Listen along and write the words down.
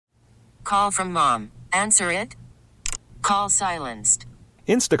call from mom. Answer it. Call silenced.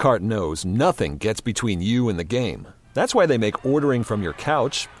 Instacart knows nothing gets between you and the game. That's why they make ordering from your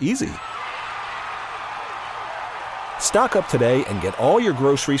couch easy. Stock up today and get all your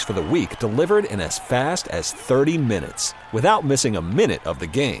groceries for the week delivered in as fast as 30 minutes without missing a minute of the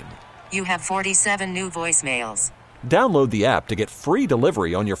game. You have 47 new voicemails. Download the app to get free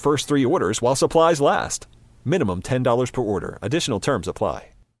delivery on your first 3 orders while supplies last. Minimum $10 per order. Additional terms apply.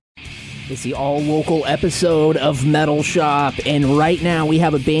 It's the all-local episode of Metal Shop, and right now we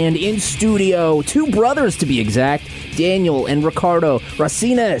have a band in studio, 2 brothers to be exact, Daniel and Ricardo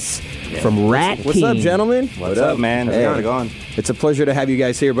Racines from Rat King. What's up, gentlemen? What's up, man? How's it going? It's a pleasure to have you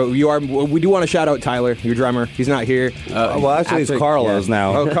guys here, but we do want to shout out Tyler, your drummer. He's not here. Well, actually, it's Carlos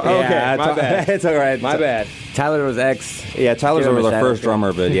now. Oh, okay, my bad. It's all right. My bad. Tyler was Yeah, Tyler's our first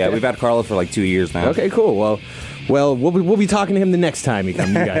drummer, but yeah, we've had Carlos for like 2 years now. Okay, cool. Well, we'll be talking to him the next time you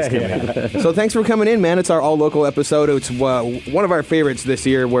guys come in. So thanks for coming in, man. It's our all-local episode. It's one of our favorites this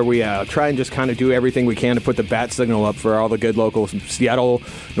year where we try and just kind of do everything we can to put the bat signal up for all the good local Seattle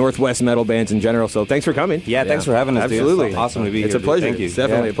Northwest metal bands in general. So thanks for coming. Yeah, thanks for having us, Absolutely. Dude. It's awesome to be here. It's a pleasure. Thank you. It's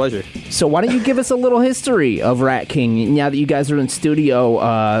definitely a pleasure. So why don't you give us a little history of Rat King, now that you guys are in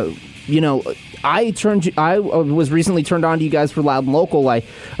studio? I was recently turned on to you guys for Loud and Local. I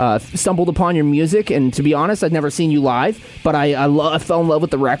stumbled upon your music, and to be honest, I'd never seen you live, but I fell in love with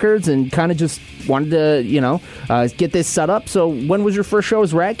the records and kind of just wanted to, get this set up. So when was your first show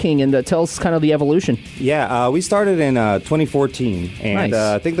as Rat King, and tell us kind of the evolution? Yeah, we started in 2014, and Nice.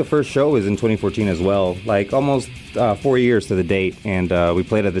 I think the first show was in 2014 as well, like almost 4 years to the date, and we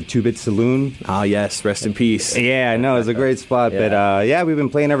played at the 2-Bit Saloon. Ah, yes. Rest in peace. Yeah, I know, it's a great spot, but we've been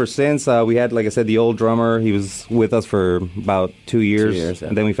playing ever since. We had, like I said, the old drummer. He was with us for about 2 years. 2 years, yeah.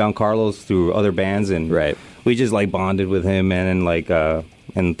 And then we found Carlos through other bands, and we just like bonded with him, man,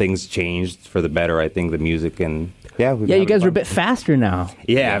 and things changed for the better, I think, the music, and you guys are a bit faster now.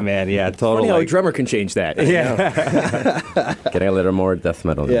 Yeah, man, totally. Funny how a drummer can change that. Yeah. Getting a little more death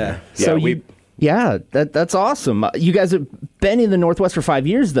metal. That's awesome. You guys have been in the Northwest for 5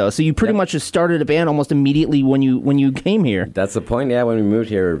 years, though, so you pretty much just started a band almost immediately when you came here. That's the point. Yeah, when we moved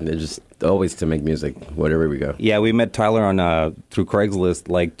here, it's just always to make music wherever we go. Yeah, we met Tyler on through Craigslist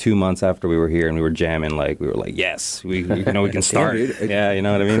like 2 months after we were here, and we were jamming. Like we were like, yes, we can start. Yeah, you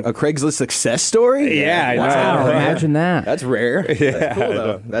know what I mean. A Craigslist success story? Yeah, I know. Wow, Right? imagine that. That's rare. That's cool,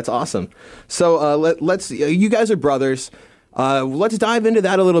 though. That's awesome. So let's. You guys are brothers. Let's dive into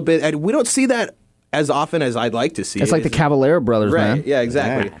that a little bit. And we don't see that as often as I'd like to see. It's like the Caballero brothers, right? man. Yeah,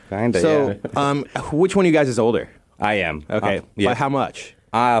 exactly. Yeah, kinda. So, which one of you guys is older? I am. Okay. By how much?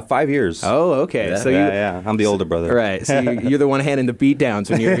 5 years. Oh, okay. Yeah. So I'm the older brother. Right. So you're the one handing the beat downs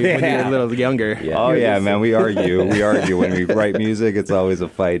when you're a little younger. Yeah. Oh yeah, man. We argue. When we write music. It's always a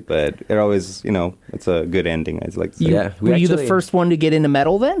fight, but it always, it's a good ending. I like to say. Were you the first one to get into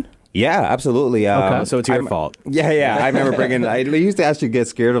metal then? Yeah, absolutely. Okay, so it's your fault. Yeah. I remember I used to actually get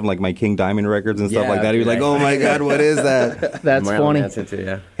scared of like my King Diamond records and stuff like that. He'd be like, "Oh my God, what is that?" That's funny.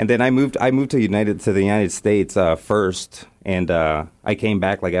 And then I moved to the United States first, and I came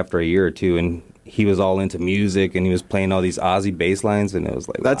back like after a year or two, and he was all into music, and he was playing all these Ozzy bass lines, and it was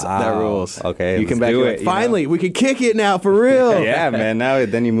like, that rules. Okay, you can back do it. Finally, we can kick it now for real. Yeah, man.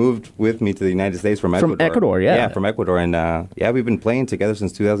 Then he moved with me to the United States from Ecuador. From Ecuador, yeah. Yeah, from Ecuador, and we've been playing together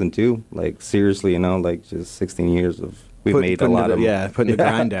since 2002. Like seriously, like just 16 years of made a lot of putting the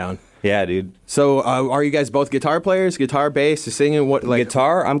grind down. Yeah, dude. So, are you guys both guitar players? Guitar, bass, singing? What like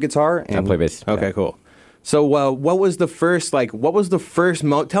guitar? I'm guitar. And I play bass. Okay, cool. So, what was the first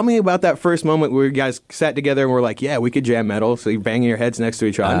tell me about that first moment where you guys sat together and were like, yeah, we could jam metal, so you're banging your heads next to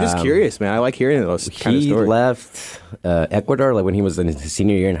each other. I'm just curious, man. I like hearing those kind of stories. He left Ecuador like when he was in his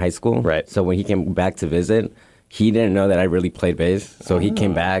senior year in high school. Right. So when he came back to visit, he didn't know that I really played bass. So he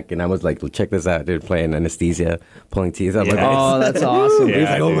came back, and I was like, well, check this out, dude, playing Anesthesia, pulling teeth out my bass. Oh, that's awesome. He's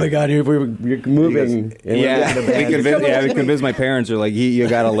like, oh my God, you're moving. We convinced my parents. They're like, you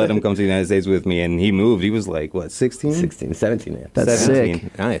got to let him come to the United States with me. And he moved. He was like, what, 16? 16, 17, yeah. That's 17.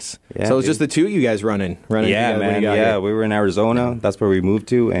 sick. Nice. Yeah, So it was just the two of you guys running Yeah, together when man. you got Yeah, here. we were in Arizona. That's where we moved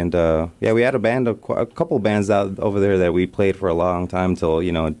to. And we had a couple bands out over there that we played for a long time till,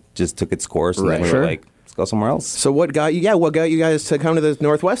 it just took its course. And then we were like, let's go somewhere else. So what got you guys to come to the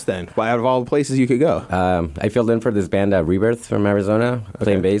Northwest then? Out of all the places you could go? I filled in for this band Rebirth from Arizona,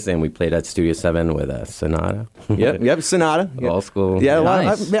 playing bass, and we played at Studio 7 with Sonata. Yep, Sonata. Old school. Yeah,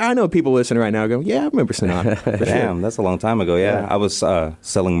 Nice. I know people listening right now going, yeah, I remember Sonata. Damn, that's a long time ago. Yeah, I was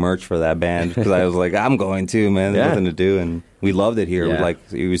selling merch for that band because I was like, I'm going too, man. There's nothing to do. And We loved it here. Yeah.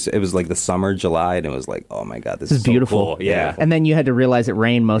 It was like the summer, July, and it was like, oh my god, this This is is so beautiful. cool. Yeah. And then you had to realize it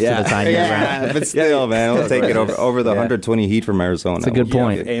rained most of the time. year round. Yeah, but still, man, we'll take it over the 120 heat from Arizona. That's a good We'll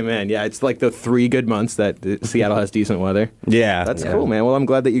point. take it. Amen. Yeah, it's like the 3 good months that Seattle has decent weather. Yeah, That's yeah. cool, man. Well, I'm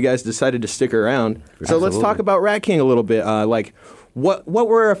glad that you guys decided to stick around. So let's talk about Rat King a little bit. What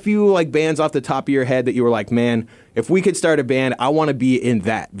were a few like bands off the top of your head that you were like, man, if we could start a band, I want to be in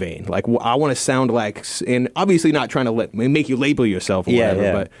that vein. Like I want to sound like, and obviously not trying to make you label yourself or whatever,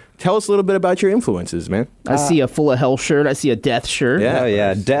 yeah. but tell us a little bit about your influences, man. I see a Full of Hell shirt. I see a Death shirt. Yeah. Oh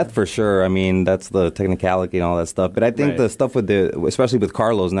yeah, Death for sure. I mean, that's the technicality and all that stuff. But I think Right. the stuff especially with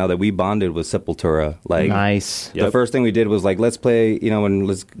Carlos, now that we bonded with Sepultura, like Nice. The first thing we did was like, let's play. When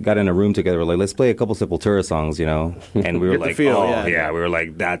let's got in a room together, we're like, let's play a couple Sepultura songs, And we were Get the like, feel, oh yeah. we were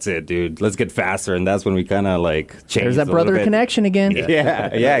like, that's it, dude. Let's get faster, and that's when we kind of like changed. There's that a little brother bit. connection again. Yeah,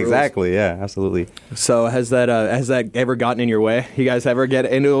 exactly. Yeah, absolutely. So has that ever gotten in your way? You guys ever get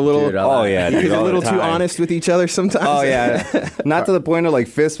into a little? Dude, oh, yeah, you dude, guys a all the little too time. honest with each other sometimes. Oh yeah, not to the point of like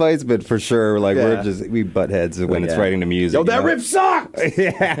fist fights, but for sure, like Yeah. we butt heads when it's Yeah. writing the music. Yo, that you know? riff sucks.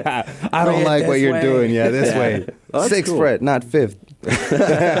 Yeah, I don't Play it like what this you're way. doing. Yeah, this way. Oh, that's 6th cool. fret, not 5th.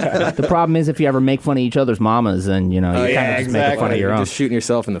 The problem is if you ever make fun of each other's mamas, then you kind of yeah, just make fun of your You're own. just shooting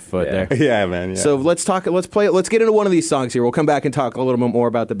yourself in the foot there. Yeah, man. Yeah. So let's get into one of these songs here. We'll come back and talk a little bit more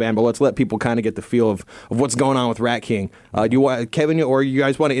about the band, but let's let people kind of get the feel of what's going on with Rat King. Do you want Kevin or you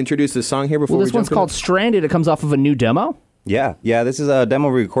guys want to introduce this song here before Well, we this one's jump called in? Stranded. It comes off of a new demo. yeah. This is a demo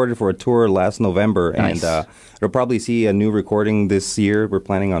we recorded for a tour last November, Nice. and you'll probably see a new recording this year. We're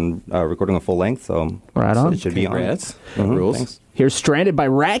planning on recording a full length, so Right on. it should be on. Congrats. Rules. Thanks. Here's Stranded by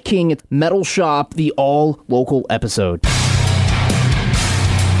Rat King. It's Metal Shop, the all-local episode.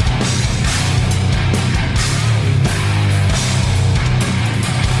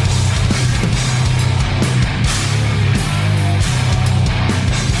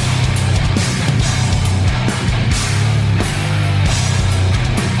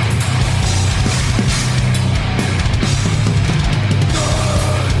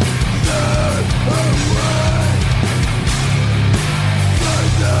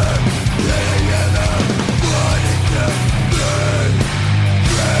 Running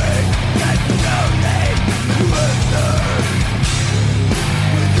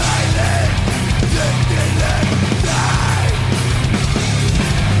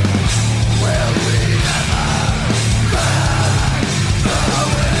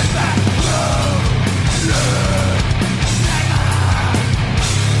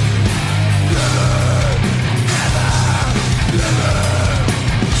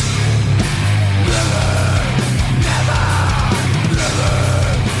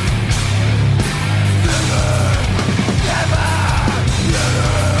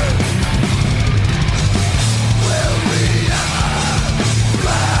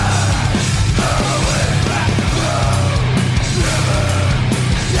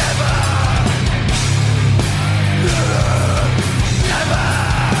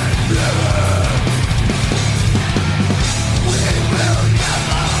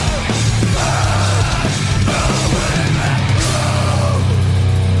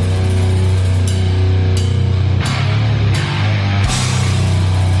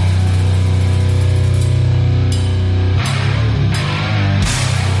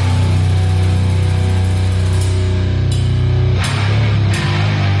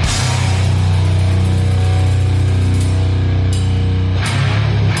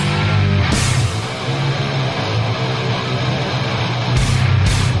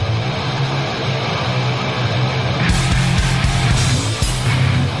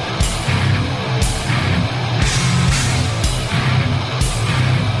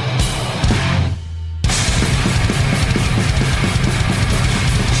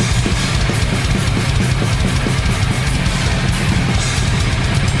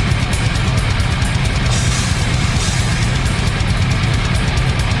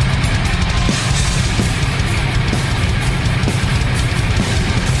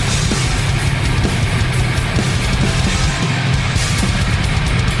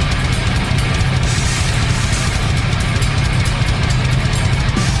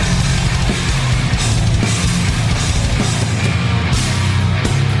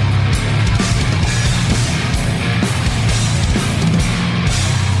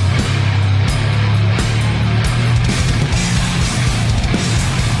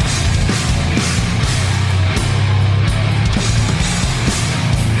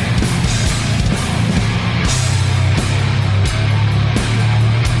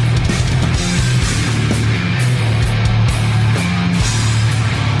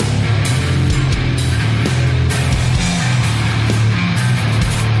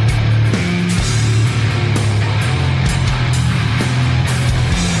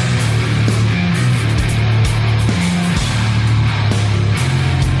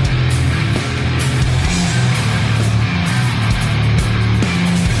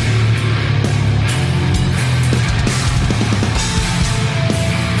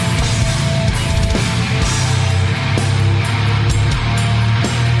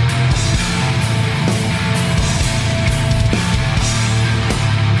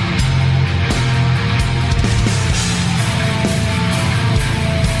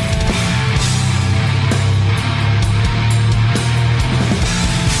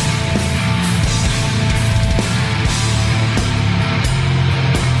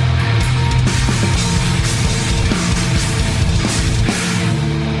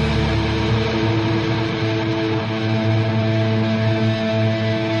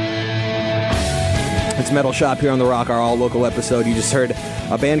It's Metal Shop here on The Rock, our all-local episode. You just heard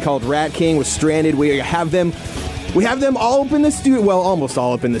a band called Rat King with Stranded. We have them all up in the studio. Well, almost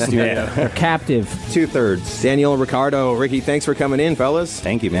all up in the studio. They're captive. 2/3. Daniel and Ricardo. Ricky, thanks for coming in, fellas.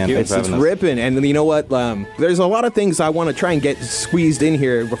 Thank you, man. It's Thanks for having us. ripping. And you know what? There's a lot of things I want to try and get squeezed in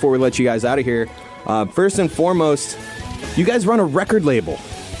here before we let you guys out of here. First and foremost, you guys run a record label.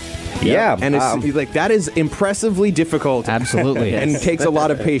 Yeah. And it's like that is impressively difficult. Absolutely. And takes a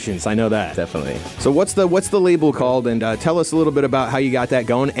lot of patience. I know that. Definitely. So what's the label called? And tell us a little bit about how you got that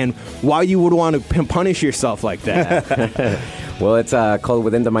going and why you would want to punish yourself like that. Well, it's called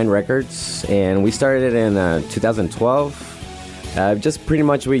Within the Mind Records, and we started it in 2012. Just pretty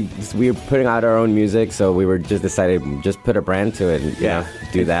much we were putting out our own music, so we were just decided just put a brand to it and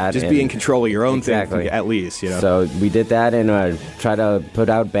do that. Just be in control of your own Exactly. thing, at least. So we did that and try to put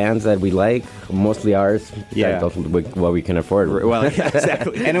out bands that we like, mostly ours. Yeah. What we can afford. Well,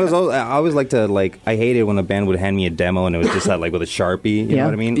 exactly. And it was I always like to I hated when a band would hand me a demo and it was just with a Sharpie. You know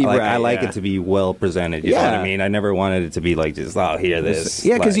what I mean? Like Right, I like yeah. it to be well presented. You know what I mean? I never wanted it to be just hear this.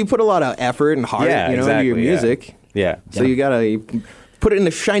 Yeah, because you put a lot of effort and heart into your music. Yeah. So you gotta put it in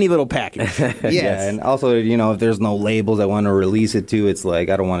a shiny little package. Yeah, and also, if there's no labels I want to release it to, it's I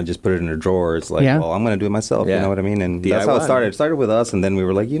don't want to just put it in a drawer. It's well, I'm going to do it myself. Yeah. You know what I mean? And that's how it DIY. started. It started with us, and then we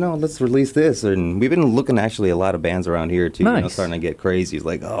were like, let's release this. And we've been looking actually a lot of bands around here, too. Nice. Starting to get crazy. It's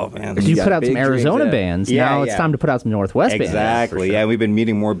like, oh, man. You got put out big some dreams, Arizona yeah. bands. Yeah, Now it's yeah. time to put out some Northwest bands. Exactly. Yeah, we've been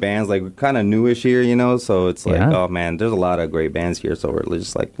meeting more bands, kind of newish here, so it's Yeah. oh, man, there's a lot of great bands here. So we're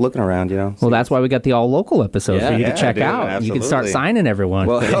just looking around, Well, that's why we got the all local episode for you to Yeah, check dude, out. You can start absolutely. signing everyone.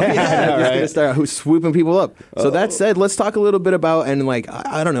 Well, I'm just gonna start swooping people up. So that said, let's talk a little bit about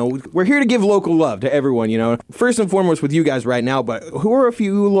I don't know. We're here to give local love to everyone. First and foremost with you guys right now. But who are a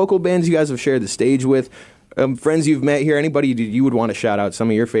few local bands you guys have shared the stage with? Friends you've met here? Anybody you would want to shout out? Some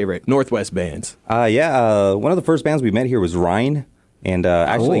of your favorite Northwest bands? One of the first bands we met here was Rhine. And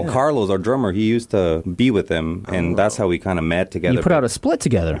actually, Carlos, our drummer, he used to be with them, and that's how we kind of met together. you put out a split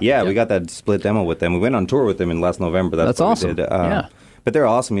together. Yeah, we got that split demo with them. We went on tour with them in last November. That's what awesome. We did. Yeah. But they're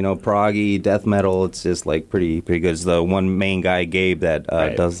awesome, proggy, death metal. It's just pretty good. It's the one main guy, Gabe, that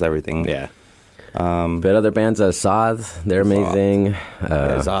does everything. Yeah. But other bands, Soth, they're amazing.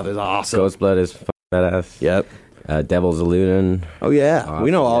 Zoth is awesome. Ghost Blood is badass. Yep. Devil's Illusion. Oh yeah, Awesome,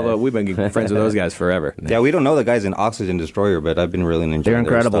 we know all yeah. we've been friends with those guys forever. Yeah, we don't know the guys in Oxygen Destroyer, but I've been really enjoying They're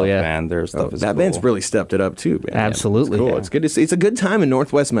incredible, their stuff, yeah. man. Their stuff is That cool. band's really stepped it up too, man. Absolutely. It's cool. Yeah. It's good to see. It's a good time in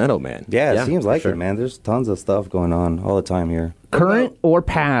Northwest metal, man. Yeah, it Yeah, seems like for it, man. There's tons of stuff going on all the time here. Current or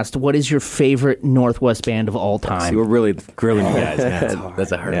past, what is your favorite Northwest band of all See, time? we're really grilling you guys. Man.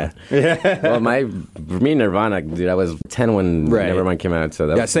 That's a hard one. Well, for me, Nirvana, dude, I was 10 when Right. Nevermind came out, so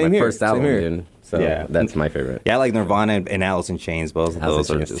that Yeah, was same my here, first same album, here. dude. So Yeah. that's my favorite. Yeah, I like Nirvana and Alice in Chains. Both of Alice those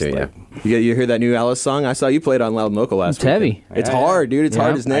in are Chains just too, yeah. You hear that new Alice song? I saw you played on Loud and Local last It's heavy. weekend. It's Yeah. hard, dude. It's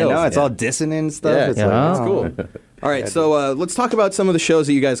hard Yeah. as I nails. know, it's all dissonant and stuff. Yeah, It's Yeah. it's cool. All right, so let's talk about some of the shows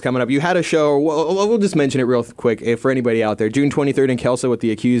that you guys coming up. You had a show. We'll just mention it real quick for anybody out there. June 23rd in Kelso with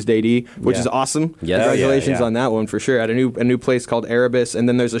the Accused AD, which is awesome. Yes. Congratulations Yeah. on that one for sure. At a new place called Erebus, and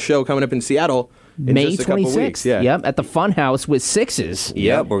then there's a show coming up in Seattle in May just a couple 26th. weeks. Yeah. Yep, at the Funhouse with Sixes.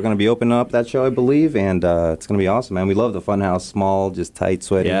 Yep, we're going to be opening up that show, I believe, and it's going to be awesome, man. We love the Funhouse, small, just tight,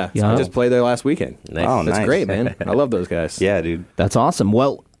 sweaty. Yeah. Yeah. I just played there last weekend. Nice. Oh, That's nice. great, man. I love those guys. Yeah, dude. That's awesome.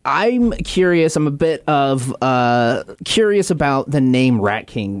 Well, I'm curious. I'm a bit of curious about the name Rat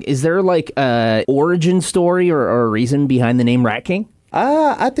King. Is there a origin story or a reason behind the name Rat King?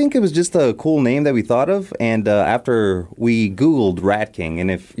 I think it was just a cool name that we thought of, and after we Googled Rat King,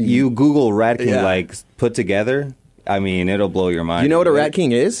 and if you Google Rat King, Yeah. put together, I mean, it'll blow your mind. You know what a Rat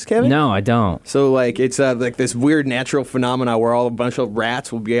King is, Kevin? No, I don't. So it's this weird natural phenomena where a bunch of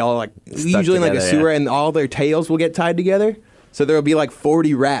rats will be all usually in a together, sewer, yeah. and all their tails will get tied together. So there will be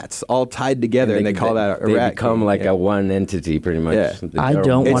 40 rats all tied together, and they call that a they rat. become king. a one entity, pretty much. Yeah. I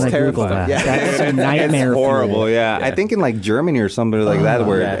don't It's want to Google terrifying. that. Yeah. That's a nightmare. It's for me. horrible, yeah. I think in Germany or somewhere like that,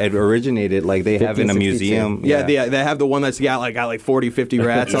 where yeah. it originated, they have in a 1562. museum. Yeah, they have the one that's got 40, 50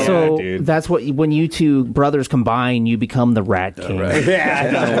 rats. on it. So dude. that's when you two brothers combine, you become the Rat King.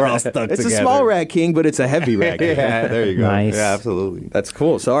 Yeah, we're all stuck It's together. a small rat king, but it's a heavy rat king. Yeah, there you go. Nice. Yeah, absolutely. That's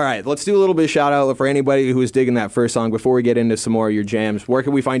cool. So, all right, let's do a little bit of shout out for anybody who was digging that first song before we get into some more of your jams. Where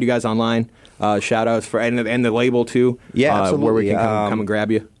can we find you guys online? Shout outs for and the label too. Yeah, Where we absolutely. can come and grab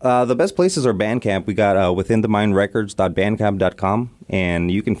you. The best places are Bandcamp. We got withinthemindrecords.bandcamp.com,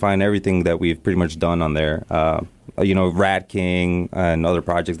 and you can find everything that we've pretty much done on there. Rat King and other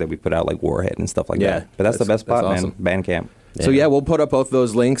projects that we put out like Warhead and stuff like Yeah, that. But that's the best spot, that's man. Bandcamp. So yeah, we'll put up both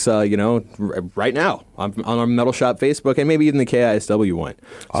those links, right now on our Metal Shop Facebook and maybe even the KISW one.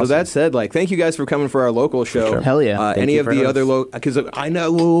 Awesome. So that said, thank you guys for coming for our local show. Sure. Hell yeah! Any of the other because I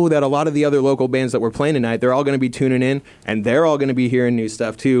know that a lot of the other local bands that we're playing tonight, they're all going to be tuning in and they're all going to be hearing new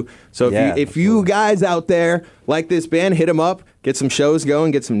stuff too. So if you guys out there like this band, hit them up, get some shows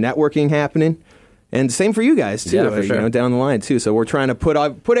going, get some networking happening. And same for you guys too, for sure. Down the line too. So we're trying to put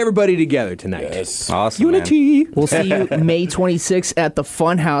everybody together tonight. Yes. Awesome, Unity. Man. We'll see you May 26th at the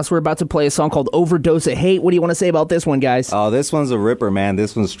Funhouse. We're about to play a song called "Overdose of Hate." What do you want to say about this one, guys? Oh, this one's a ripper, man.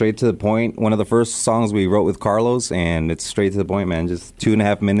 This one's straight to the point. One of the first songs we wrote with Carlos, and it's straight to the point, man. Just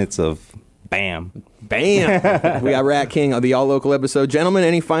 2.5 minutes of bam. Bam! We got Rat King on the All Local episode. Gentlemen,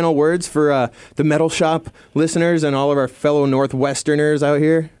 any final words for the Metal Shop listeners and all of our fellow Northwesterners out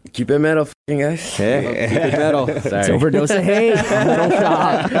here? Keep it metal, guys. Hey, keep it metal. Sorry. It's Overdose of Hate. Metal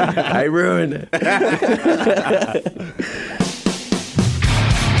Shop. I ruined it.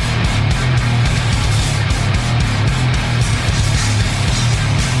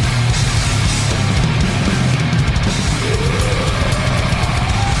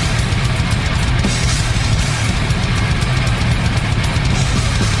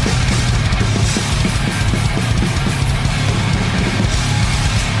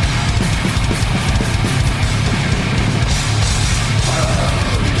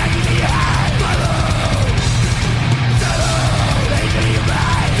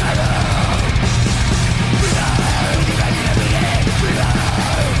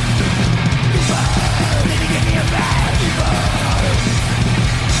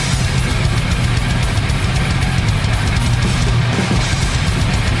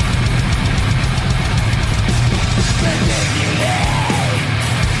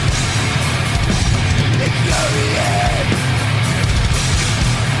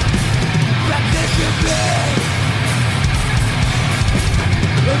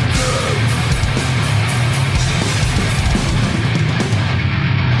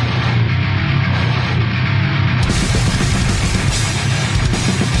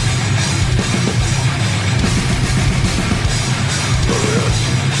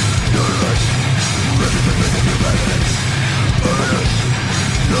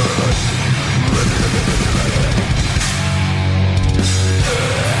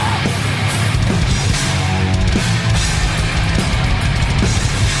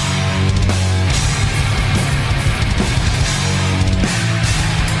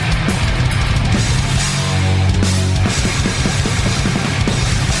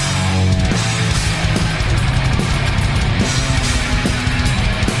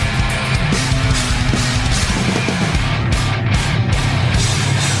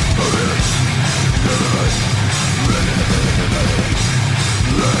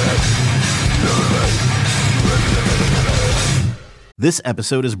 This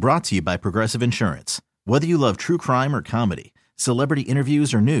episode is brought to you by Progressive Insurance. Whether you love true crime or comedy, celebrity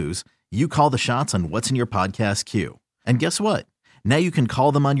interviews or news, you call the shots on what's in your podcast queue. And guess what? Now you can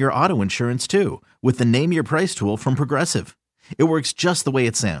call them on your auto insurance too with the Name Your Price tool from Progressive. It works just the way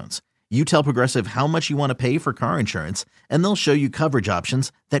it sounds. You tell Progressive how much you want to pay for car insurance, and they'll show you coverage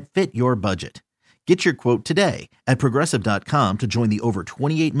options that fit your budget. Get your quote today at Progressive.com to join the over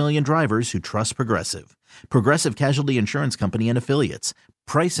 28 million drivers who trust Progressive. Progressive Casualty Insurance Company and Affiliates.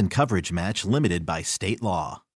 Price and coverage match limited by state law.